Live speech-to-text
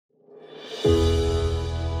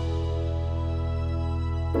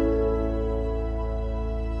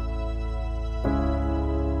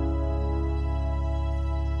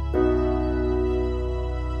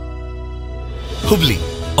Hubballi,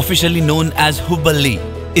 officially known as Hubballi,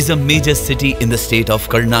 is a major city in the state of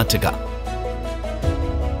Karnataka.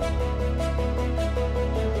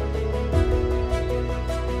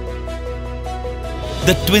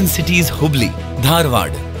 The twin cities Hubballi,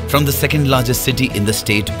 Dharwad, from the second largest city in the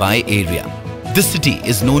state by area. This city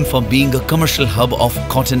is known for being a commercial hub of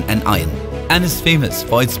cotton and iron and is famous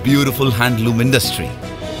for its beautiful handloom industry.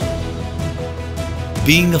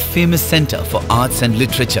 Being a famous center for arts and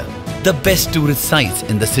literature, the best tourist sites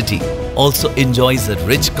in the city also enjoys a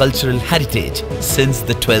rich cultural heritage since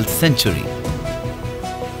the 12th century.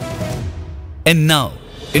 And now,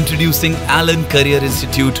 introducing ALLEN Career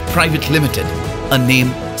Institute Private Limited, a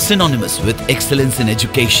name synonymous with excellence in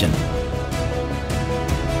education.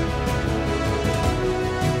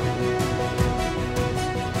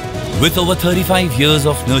 With over 35 years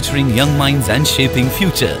of nurturing young minds and shaping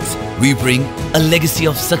futures, we bring a legacy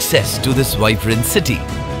of success to this vibrant city.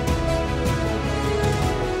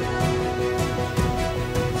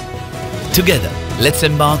 Together, let's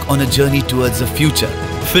embark on a journey towards a future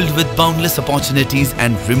filled with boundless opportunities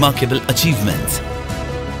and remarkable achievements.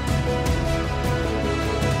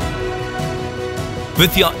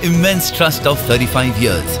 With your immense trust of 35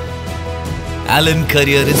 years, ALLEN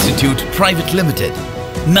Career Institute Private Limited,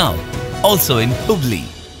 now also in Hubballi.